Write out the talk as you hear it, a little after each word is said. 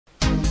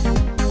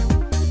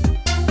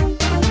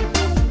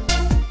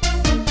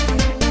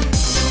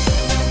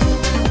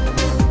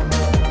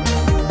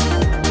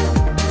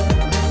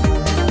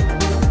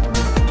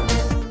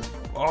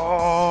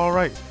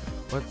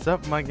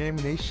up, my game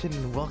nation?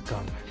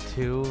 Welcome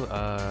to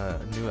a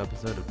new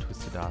episode of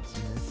Twisted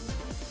Awesomeness.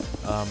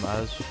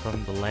 As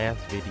from the last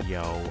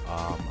video,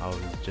 I was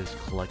just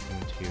collecting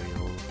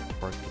materials,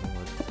 working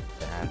with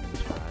the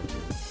admin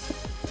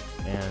charges,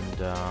 and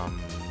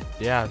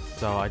yeah,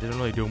 so I didn't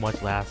really do much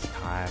last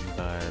time,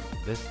 but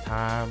this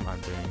time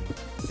I'm doing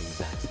the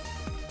exact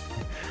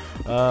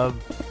same.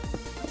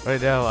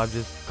 Right now I'm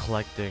just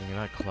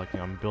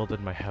I'm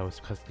building my house,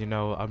 because you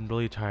know I'm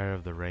really tired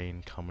of the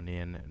rain coming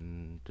in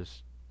and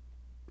just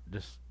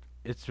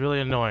it's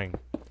really annoying.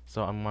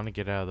 So I'm gonna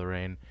get out of the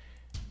rain,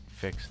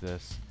 fix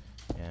this,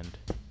 and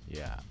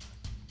yeah.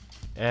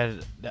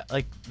 And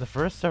like the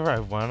first server I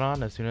went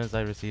on as soon as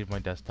I received my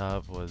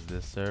desktop was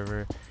this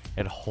server,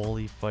 and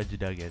holy fudge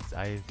nuggets,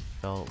 I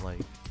felt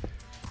like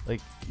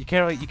you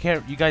guys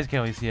can't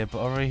really see it, but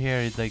over here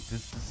it's like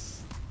this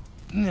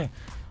is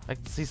I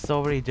can see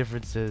so many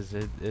differences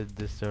in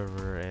this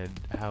server and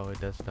how a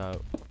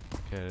desktop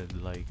can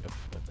like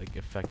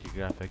affect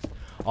your graphics.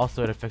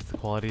 Also, it affects the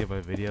quality of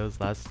my videos.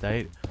 Last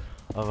night,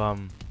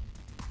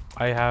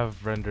 I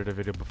have rendered a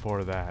video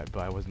before that,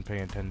 but I wasn't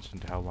paying attention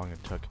to how long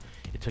it took.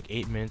 It took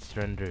 8 minutes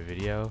to render a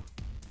video,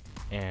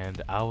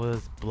 and I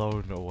was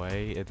blown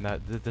away. And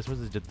this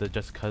was the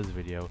Just Cuz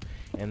video,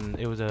 and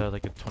it was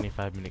like a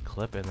 25-minute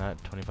clip, and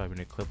that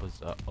 25-minute clip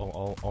was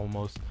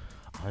almost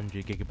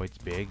 100 gigabytes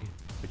big,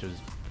 which was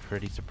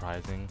pretty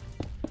surprising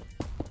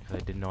because I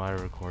didn't know I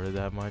recorded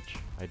that much.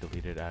 I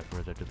deleted it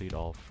afterwards. I delete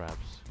all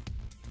Fraps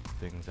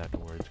things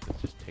afterwards because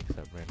it just takes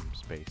up random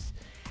space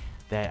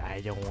that I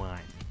don't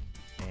want.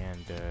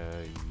 And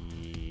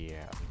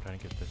yeah, I'm trying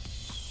to get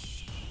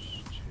this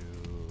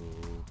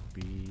to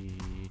be.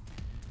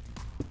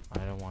 I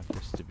don't want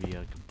this to be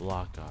like a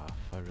block off.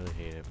 I really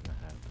hate it when that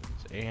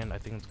happens. And I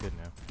think it's good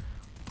now.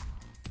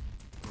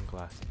 Some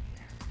glass in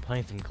here.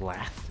 Playing some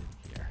glass in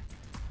here.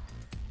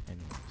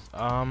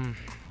 Anyways,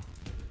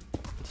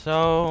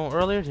 so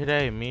earlier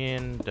today, me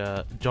and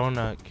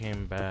Jonah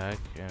came back,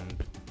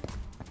 and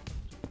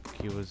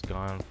he was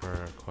gone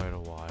for quite a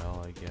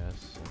while, I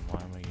guess. And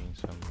why am I getting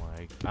some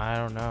like I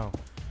don't know.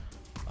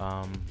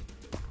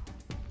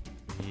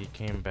 He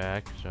came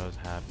back, so I was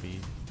happy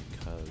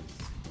because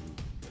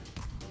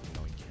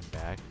he came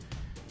back,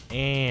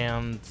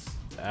 and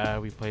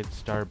we played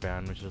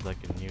Starbound, which is like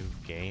a new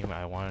game.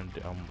 I'm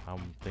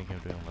thinking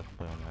of doing a Let's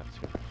Play on that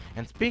soon.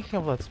 And speaking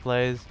of Let's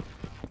Plays,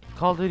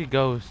 Call of Duty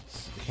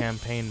Ghosts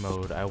campaign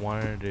mode, I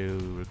wanted to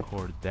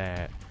record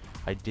that.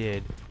 I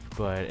did,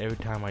 but every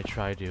time I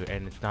try to,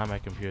 and it's not my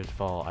computer's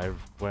fault, I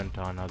went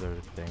on other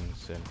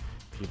things, and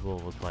people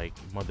with like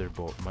mother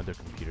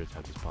computers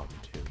have this problem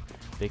too.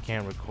 They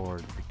can't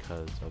record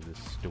because of this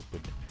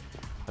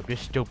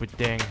stupid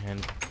thing,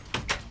 and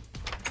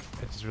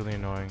it's really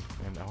annoying.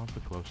 And I want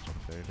the glowstone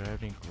there. Do I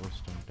have any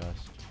glowstone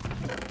dust?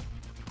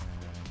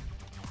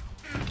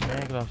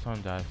 Any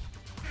glowstone dust?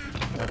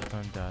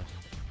 Glowstone dust.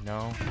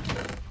 No,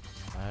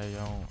 I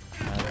don't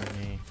have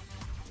any.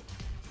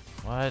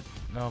 What?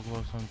 No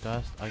glowstone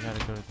dust? I gotta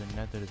go to the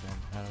nether then.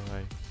 How do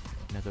I?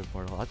 Nether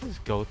portal. I'll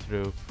just go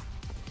through.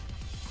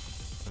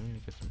 I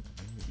need to eat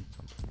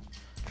something.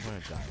 I'm gonna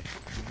die.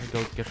 I'm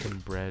gonna go get some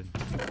bread.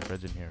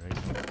 Bread's in here, right?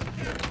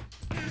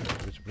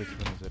 Which one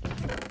is it?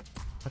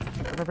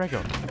 Where'd my bread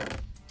go?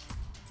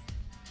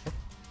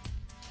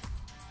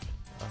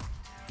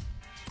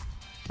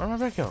 Where'd my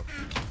bread go?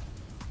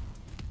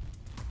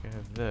 I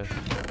have this.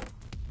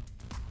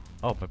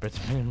 Oh, my bread's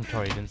in my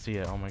inventory. I didn't see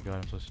it. Oh my god,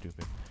 I'm so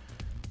stupid.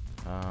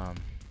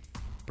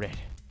 Bread.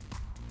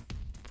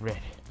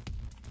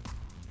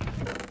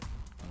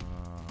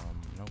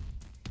 Nope.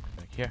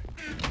 Back here.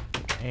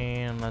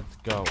 And let's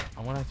go.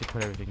 I want to actually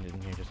put everything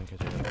in here just in case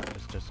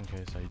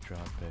I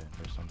drop it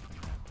or something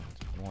happens.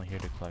 I'm only here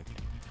to collect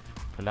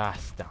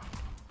glowstone.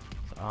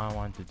 So all I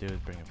want to do is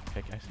bring a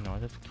pick. Actually, no,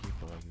 let's keep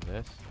it like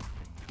this.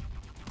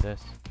 Bring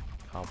this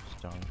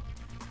cobblestone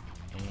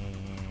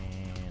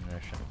and a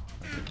shovel.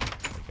 There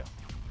we go.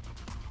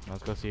 Now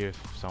let's go see if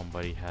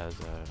somebody has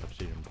a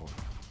obsidian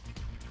portal.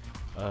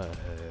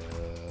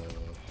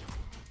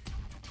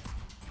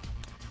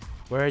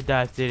 Where's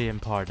that obsidian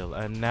portal?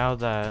 And now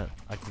that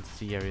I can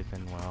see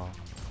everything well,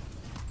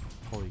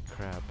 holy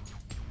crap,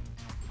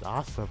 it's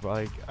awesome.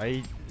 Like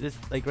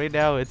right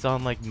now it's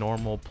on like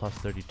normal plus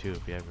 32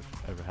 if you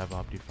ever have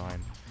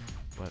Optifine.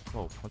 But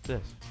whoa, what's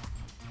this?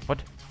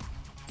 What's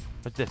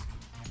this?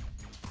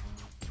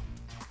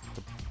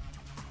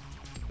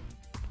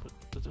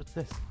 What's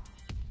this?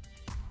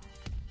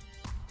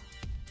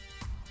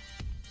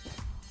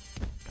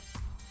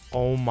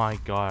 Oh my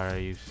god, are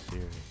you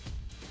serious?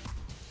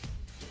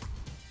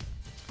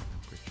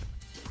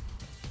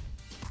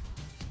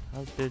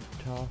 How did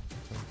talk?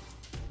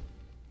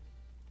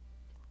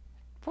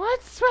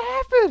 What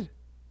happened?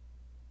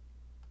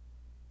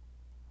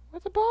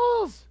 What the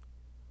balls?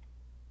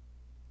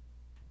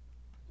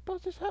 What the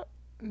balls just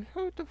happened?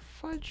 Who the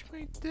fudge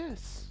made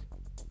this?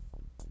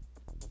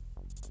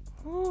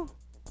 Who?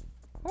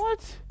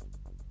 What?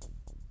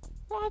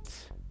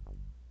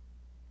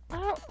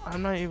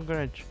 I'm not even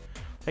gonna.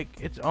 Like,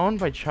 it's owned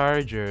by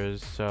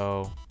Chargers,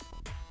 so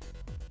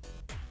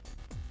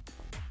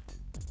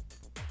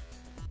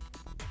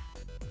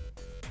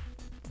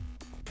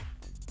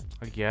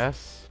I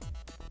guess.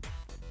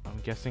 I'm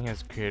guessing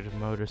has creative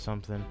mode or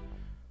something.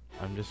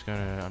 I'm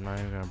not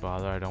even gonna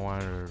bother. I don't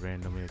want to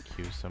randomly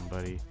accuse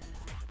somebody.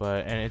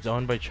 And it's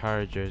owned by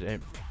Chargers.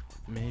 It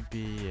may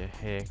be a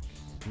hick.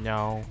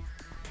 No.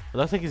 It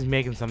looks like he's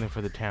making something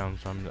for the town,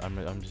 so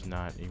I'm just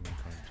not even going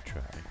to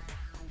try.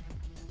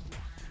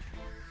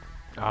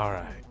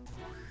 Alright.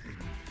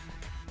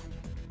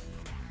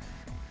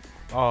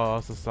 Oh,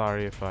 also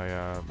sorry if my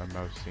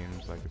mouth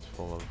seems like it's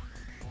full of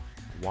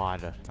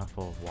water. Not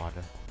full of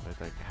water, but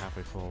it's like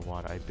halfway full of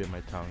water. I bit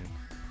my tongue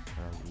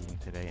when I was eating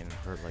today and it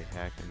hurt like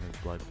heck, and there's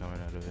blood coming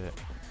out of it.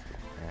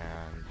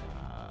 And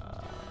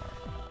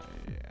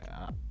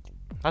yeah,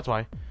 that's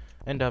why.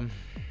 And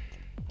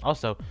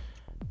also,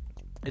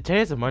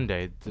 today is a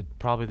Monday. It's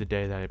probably the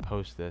day that I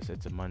post this.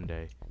 It's a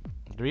Monday.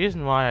 The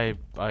reason why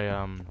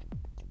I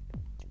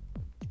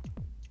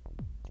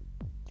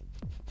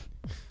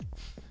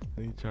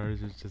the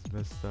Chargers just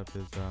messed up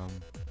his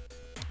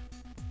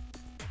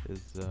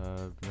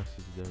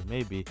message there.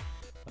 Maybe.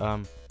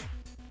 Oh,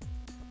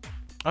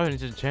 and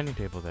it's a chanting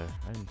table there.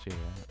 I didn't see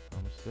that.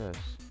 What's this?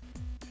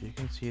 If you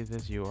can see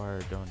this, you are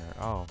a donor.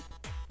 Oh.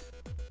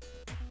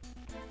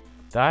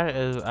 That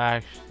is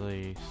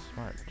actually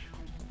smart.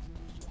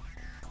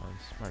 That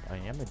is smart. I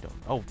am a donor.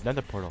 Oh,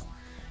 another portal.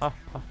 Ha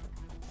ha.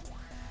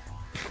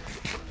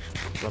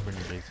 Rubber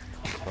ninja.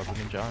 Rubber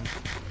ninja on.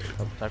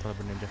 Attack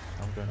rubber ninja.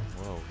 I'm gonna.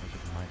 Whoa, that's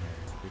just my head.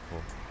 Pretty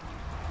cool.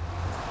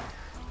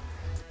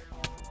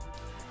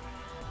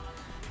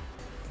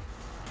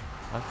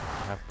 That's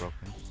half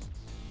broken.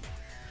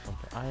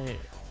 Something. I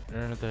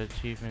earned the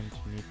achievement.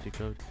 Need to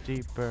go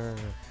deeper.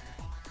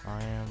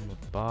 I am the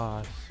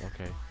boss.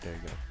 Okay, there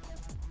you go.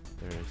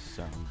 There is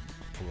some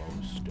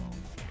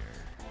glowstone here.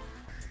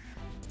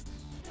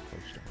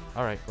 Glowstone.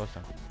 Alright,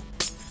 glowstone.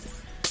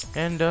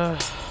 And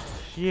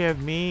yeah,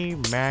 me,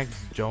 Max,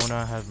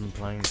 Jonah have been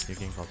playing this new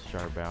game called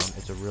Starbound.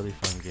 It's a really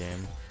fun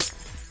game.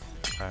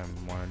 I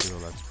want to do a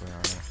let's play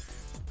on it.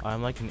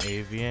 I'm like an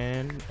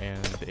avian,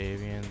 and the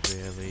avian's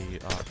really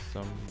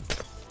awesome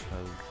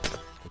because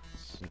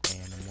it's an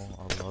animal.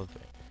 I love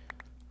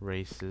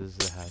races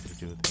that have to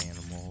do with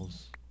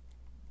animals,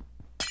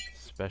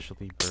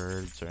 especially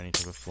birds or any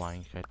type of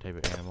flying type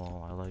of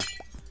animal. I like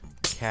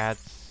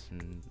cats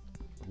and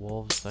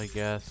wolves, I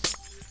guess.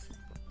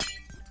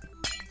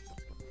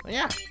 But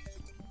yeah,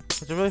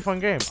 it's a really fun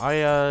game. I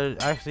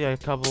actually an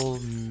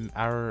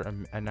hour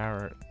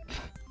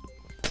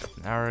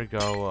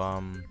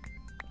ago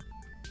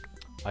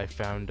I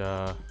found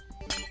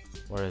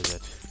what is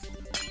it?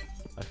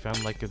 I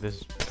found like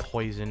this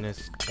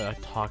poisonous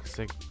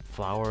toxic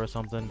flower or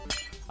something.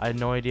 I had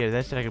no idea.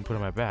 They said I can put it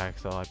on my back,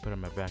 so I put it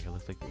on my back. It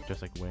looks like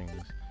just like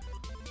wings.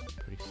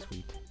 Pretty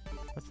sweet.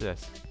 What's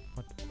this?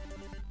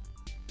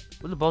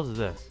 What the balls is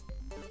this?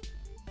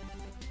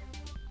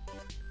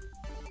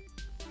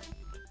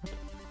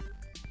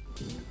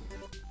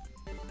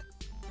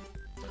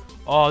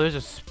 Oh, there's a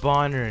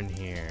spawner in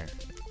here.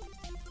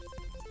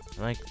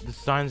 Like, the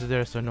signs are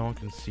there so no one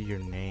can see your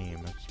name.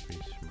 That's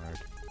pretty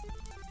smart.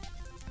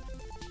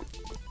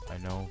 I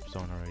know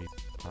someone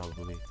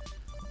probably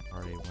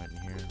already went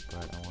in here,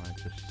 but I want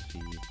to just see.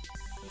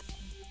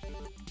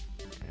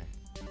 Okay.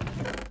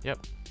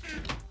 Yep.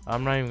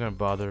 I'm not even gonna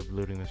bother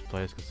looting this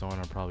place because someone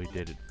probably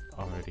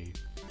already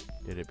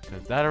did it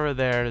because that over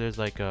there's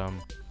like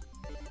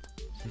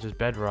since it's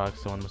bedrock,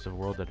 someone must have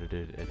world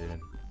edited it in.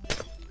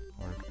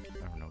 Or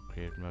I don't know,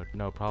 creative mode.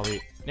 No,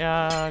 probably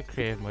yeah,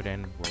 creative mode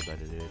and world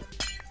edited.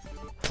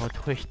 Oh,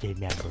 Twisted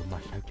member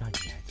must have done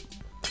that.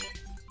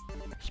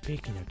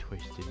 Speaking of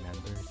Twisted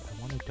members, I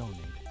want to donate.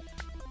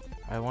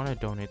 I want to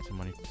donate some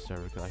money to the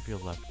server because I feel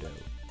left out.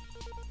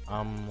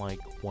 I'm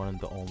like one of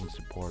the only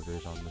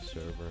supporters on the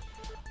server.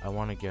 I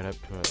want to get up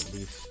to at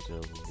least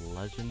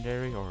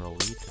legendary or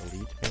elite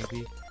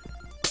maybe,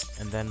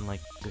 and then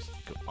like just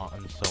on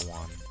and so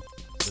on.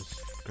 Just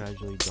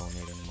gradually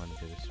donating money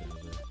to the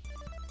server.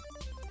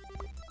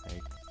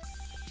 Like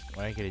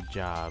when I get a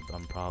job, I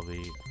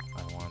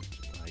want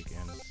like,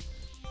 and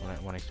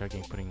when I start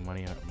getting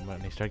money on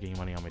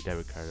my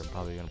debit card, I'm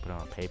probably gonna put it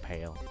on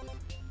PayPal.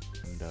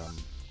 And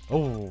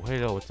oh,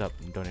 hello, what's up?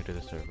 Donate to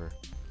the server.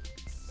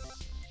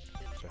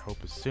 So I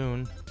hope it's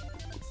soon.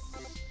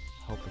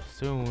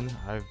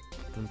 I've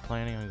been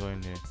planning on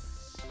going to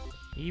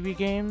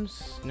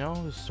ZTekkGames, no,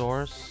 the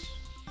source,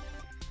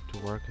 to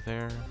work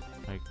there,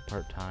 like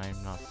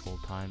part-time, not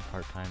full-time,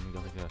 part-time,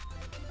 like I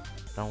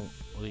don't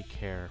really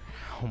care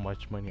how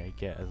much money I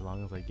get as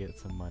long as I get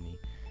some money.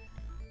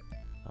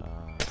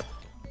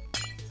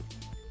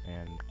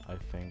 And I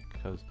think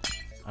because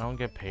I don't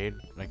get paid,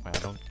 like I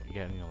don't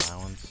get any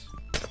allowance,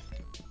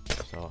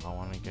 so I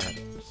want to get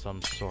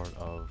some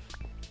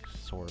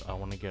I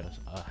want to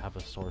have a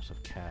source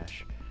of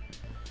cash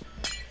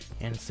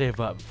and save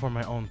up for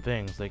my own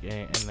things, like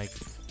and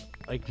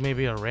like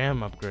maybe a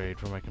RAM upgrade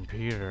for my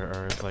computer,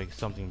 or if like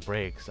something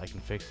breaks, I can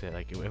fix it.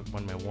 Like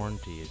when my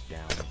warranty is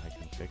down, I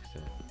can fix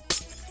it.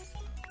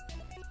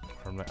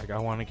 Or like I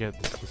want to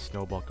get the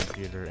snowball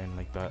computer and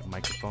like that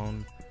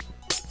microphone,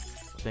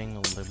 thing,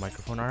 like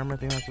microphone arm, I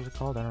think that's what it's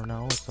called. I don't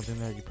know. It's something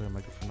that you put a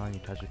microphone on, you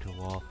attach it to a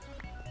wall.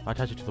 I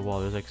attach it to the wall.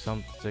 There's like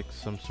some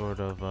sort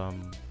of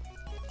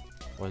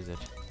what is it?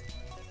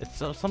 It's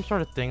some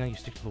sort of thing that you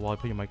stick to the wall. You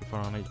put your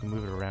microphone on it. You can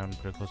move it around,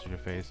 put it closer to your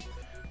face.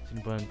 A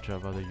bunch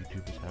of other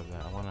YouTubers have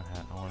that. I wanna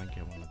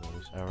get one of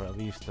those, or at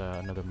least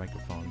another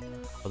microphone,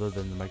 other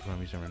than the microphone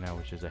I'm using right now,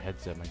 which is a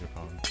headset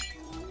microphone.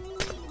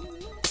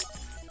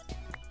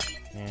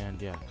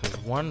 And yeah, because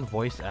 1,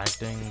 voice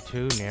acting,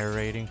 2,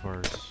 narrating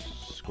for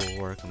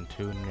schoolwork, and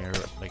 3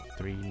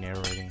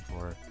 narrating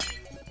for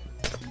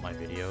my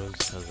videos,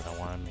 because I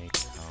want to make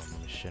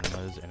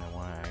machinimas and I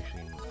want to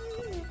actually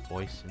put my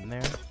voice in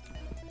there.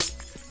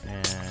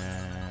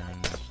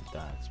 And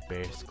that's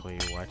basically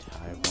what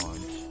I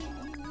want.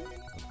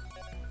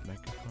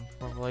 Microphone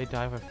for? Will I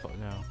die if I fall?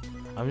 No.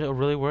 I'm just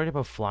really worried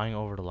about flying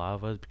over the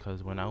lava,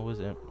 because when I was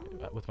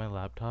with my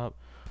laptop,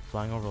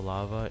 flying over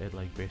lava, it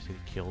like basically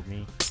killed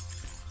me.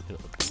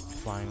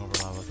 Flying over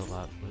lava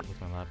with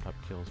my laptop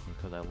kills me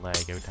because I lag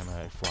every time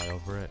I fly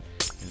over it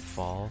and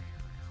fall.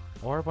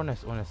 Or when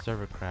a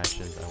server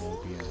crashes, I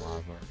won't be in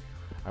lava.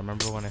 I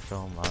remember when I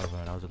fell in lava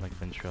and I was in like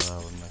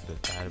Ventrilo and like the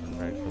admin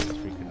Redfield was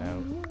freaking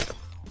out.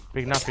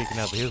 Not freaking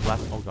out, but he was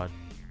laughing. Oh god,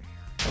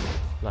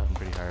 laughing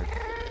pretty hard.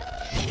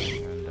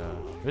 And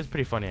it was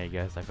pretty funny, I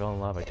guess. I fell in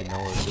lava. I didn't know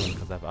what I was doing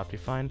because I have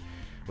Optifine,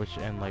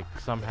 and like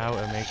somehow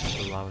it makes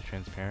the lava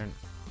transparent.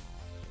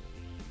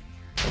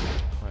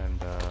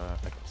 And I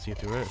could see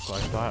through it, so I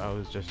thought I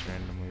was just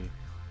randomly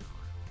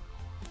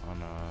on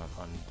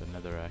the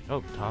netherrack.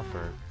 Oh,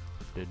 Toffer,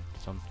 did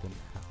something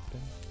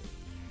happen?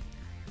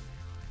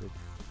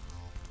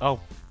 Oh,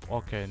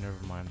 okay,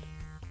 never mind.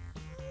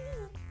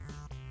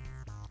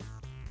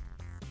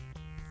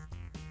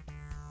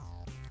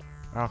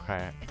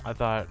 Okay, I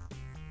thought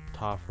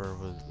Toffer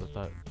was.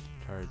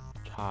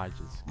 Taj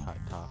is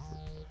Toffer.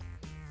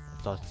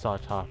 I saw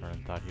Toffer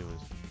and thought he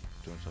was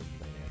doing something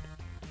bad.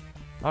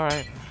 All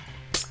right.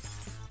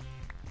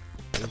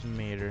 There's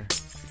Mater.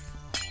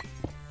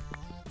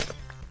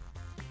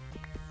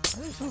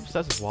 Why are you so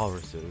obsessed with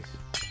walruses?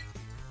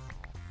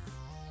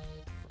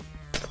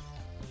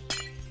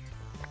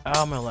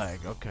 Oh, my leg.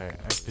 Okay,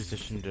 I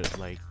positioned it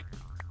like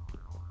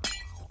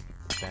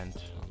bent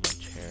on my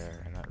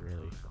chair and not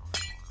really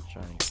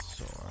trying to get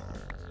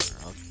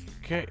sore.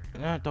 Okay,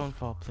 no, don't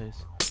fall,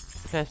 please.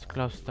 Please,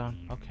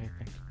 glowstone. Okay,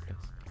 thank you,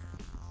 please.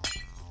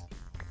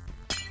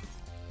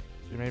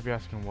 You may be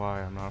asking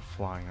why I'm not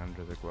flying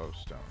under the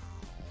glowstone.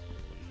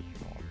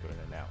 I'm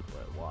burning out,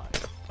 but why?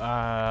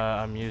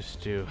 I'm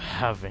used to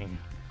having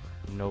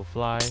no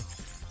fly,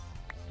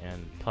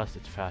 and plus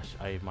it's fast.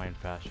 I mine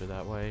faster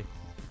that way.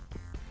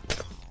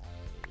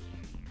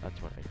 That's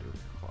what I do it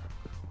for.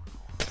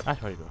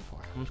 That's what I do it for.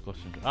 How much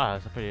glowstone? Ah,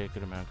 that's a pretty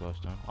good amount of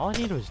glowstone. All I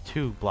need was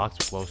 2 blocks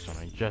of glowstone.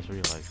 I just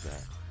realized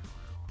that.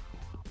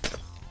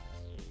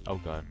 Oh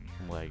god,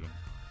 I'm lagging.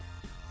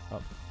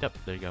 Oh, yep,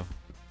 there you go.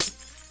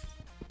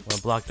 When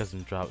a block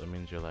doesn't drop, that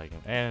means you're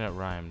lagging. And it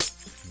rhymed.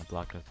 When the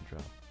block doesn't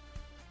drop.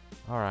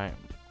 Alright,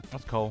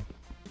 that's cool.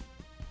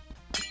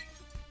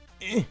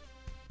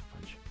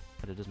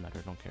 But it doesn't matter,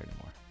 I don't care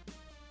anymore.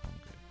 I'm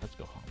good. Let's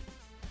go home.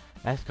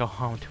 Let's go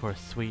home to our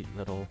sweet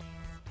little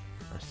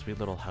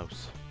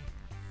house.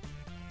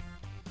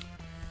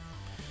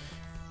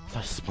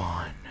 Slash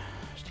spawn.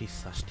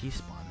 Slash T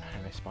spawn.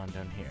 And I spawn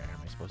down here.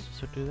 Am I supposed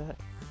to do that?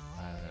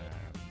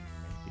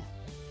 Maybe.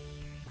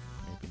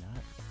 Maybe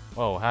not.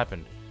 Whoa, what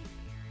happened?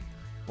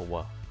 Oh,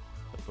 what?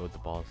 With the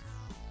balls.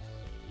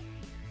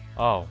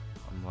 Oh,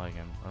 I'm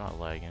lagging. I'm not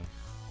lagging.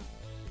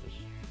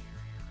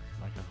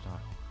 Minecraft's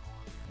not.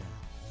 Yeah.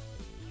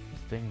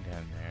 This thing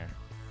down there.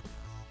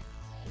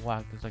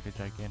 Wow, there's like a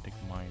gigantic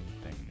mine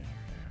thing down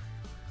there.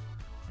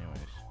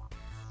 Anyways.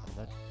 Oh,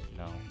 that.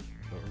 No.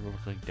 It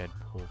looks like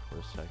Deadpool for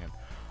a second.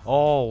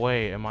 Oh,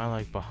 wait. Am I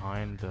like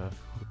behind the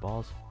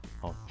balls?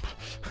 Oh.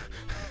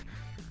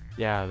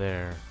 Yeah,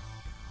 there.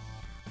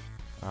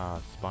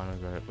 Spawn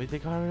was right. Wait, they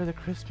got rid of the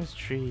Christmas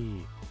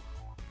tree.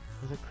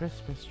 There's a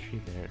Christmas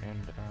tree there,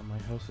 and my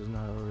house is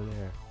not over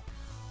there.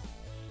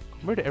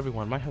 Compared to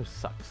everyone, my house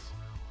sucks.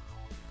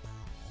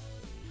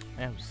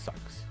 My house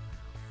sucks.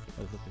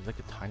 It's like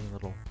a tiny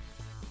little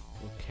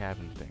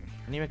cabin thing.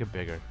 I need to make it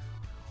bigger.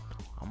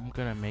 I'm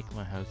gonna make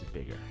my house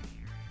bigger.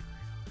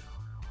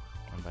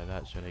 And by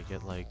that, should I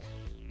get like...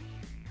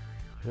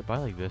 Should I buy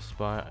like this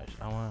spot?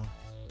 I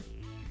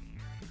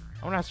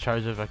wanna ask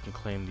Charger if I can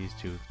claim these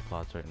 2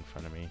 plots right in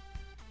front of me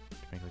to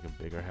make like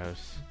a bigger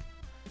house.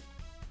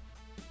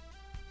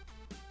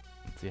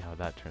 Let's see how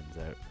that turns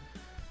out.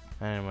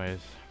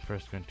 Anyways,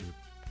 first going to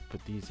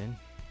put these in.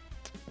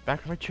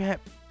 Back from a trip.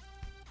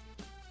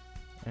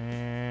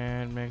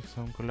 And make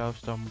some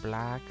glowstone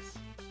blocks.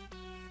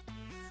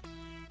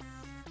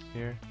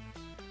 Here.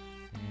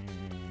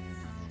 And...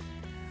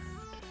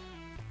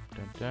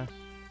 Dun, dun.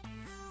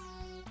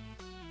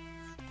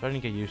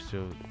 Starting to get used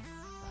to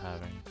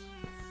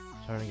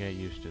Starting to get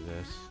used to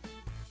this.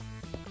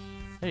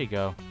 There you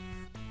go.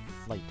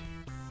 Light.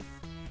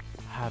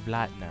 I have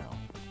light now.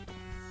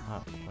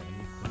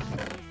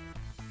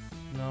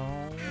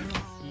 No.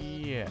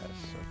 Yes.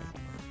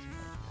 Okay.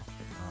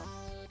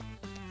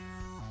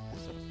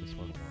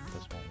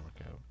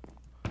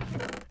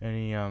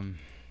 Any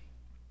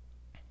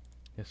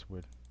yes,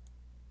 wood.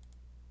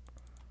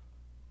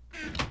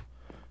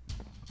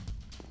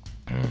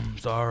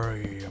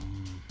 Sorry.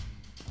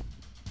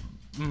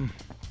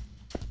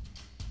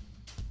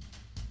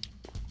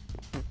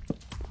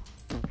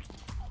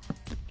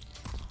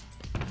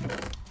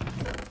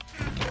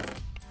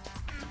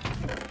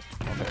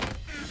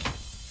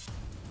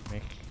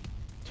 Make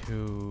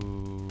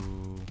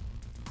 2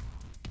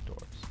 doors.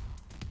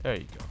 There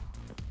you go.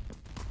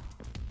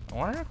 I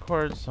want to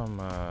record some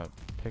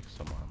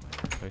Pixelmon,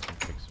 like play some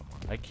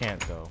Pixelmon. I can't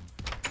though,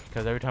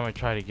 because every time I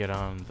try to get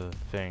on the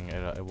thing,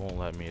 it won't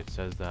let me. It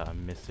says that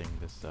I'm missing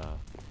this.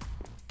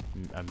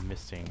 I'm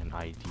missing an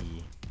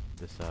ID.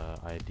 This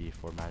ID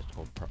for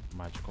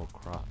magical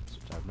crops,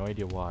 which I have no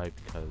idea why,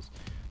 because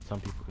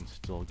some people can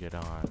still get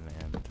on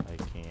and I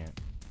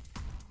can't.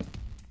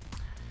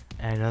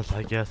 And that's,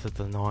 I guess it's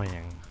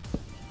annoying.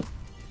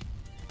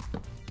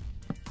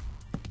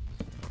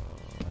 So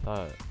I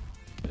thought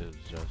it was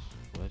just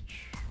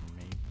glitch,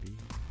 maybe,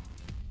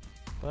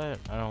 but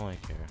I don't really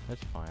care.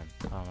 It's fine.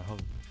 I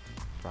hope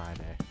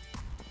Friday,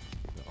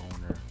 the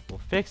owner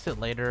will fix it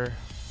later.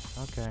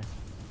 Okay.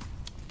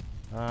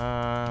 So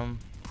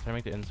I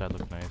make the inside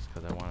look nice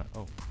because I want to.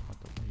 Oh, what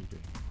are you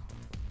doing?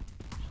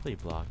 Chili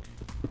block.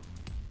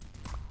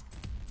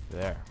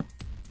 There.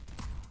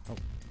 Oh.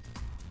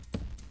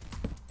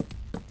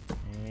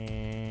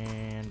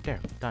 And there.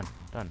 Done.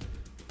 Done.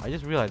 I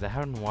just realized I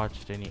haven't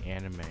watched any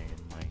anime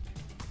in like.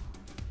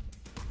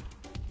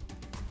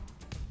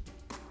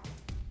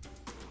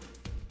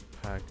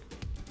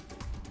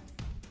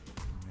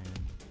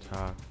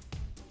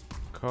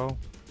 Taco.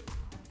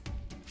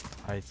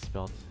 I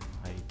spelled.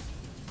 I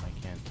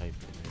can't type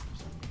today for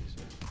some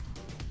reason.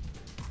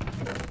 I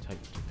can't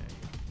type today.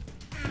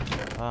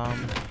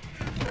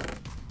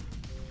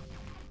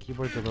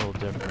 Keyboard's a little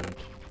different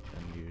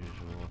than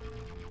usual.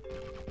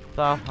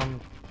 So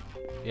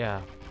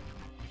yeah.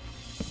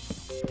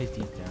 Paste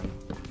these down.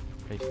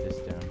 Paste this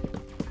down.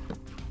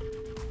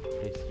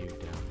 Paste you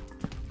down.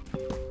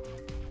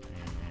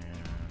 And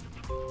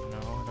no,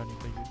 I don't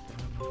need to use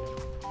that.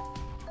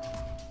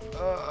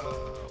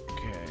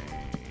 Okay.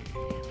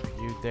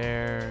 You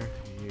there.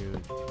 You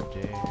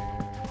there.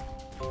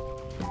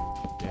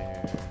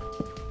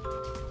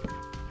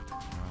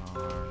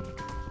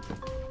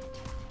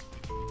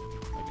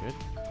 Good?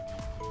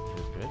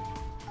 Is good?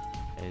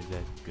 Is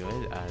as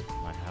good as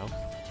my house?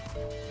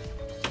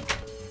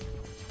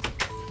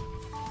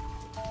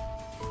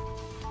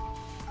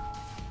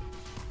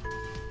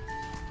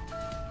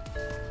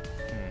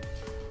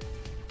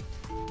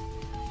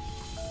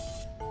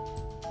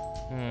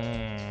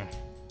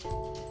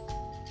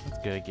 That's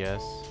good, I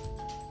guess.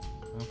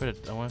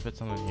 I want to put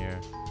something here,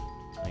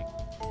 like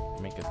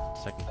make a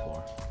second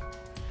floor.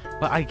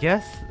 But I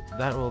guess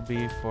that will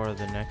be for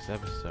the next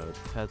episode,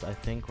 because I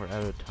think we're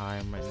out of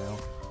time right now.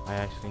 I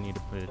actually need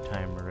to put a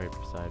timer right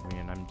beside me,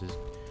 and I'm just,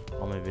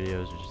 all my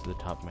videos are just at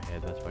the top of my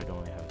head. That's why I don't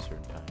really have a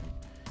certain time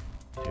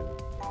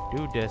to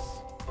do this.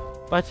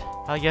 But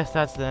I guess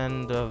that's the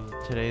end of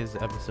today's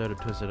episode of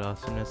Twisted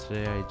Awesomeness.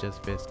 Today I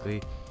just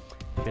basically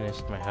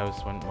finished my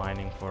house, went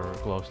mining for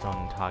glowstone,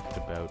 and talked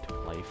about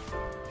life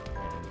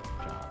and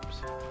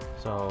jobs.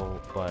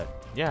 So, but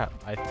yeah,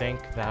 I think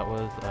that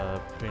was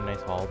a pretty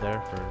nice haul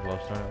there for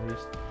glowstone at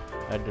least.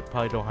 I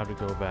probably don't have to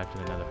go back to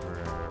the nether for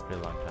a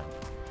pretty long time.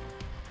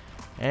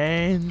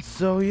 And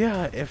so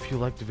yeah, if you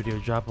liked the video,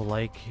 drop a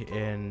like,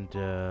 and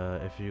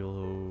if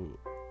you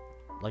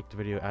like the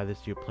video, add this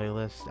to your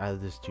playlist, add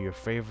this to your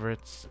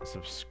favorites,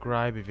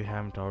 subscribe if you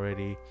haven't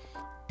already,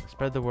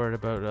 spread the word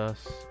about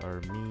us, or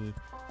me.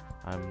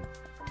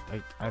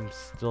 I'm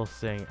still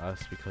saying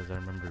us because I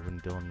remember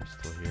when Dylan was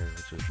still here,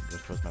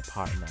 which was my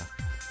partner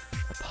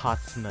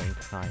in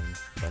crime,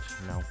 but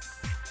no.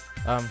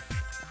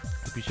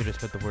 Be sure to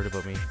spread the word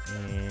about me,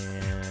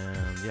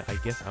 and yeah, I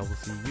guess I will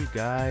see you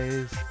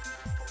guys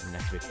in the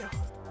next video.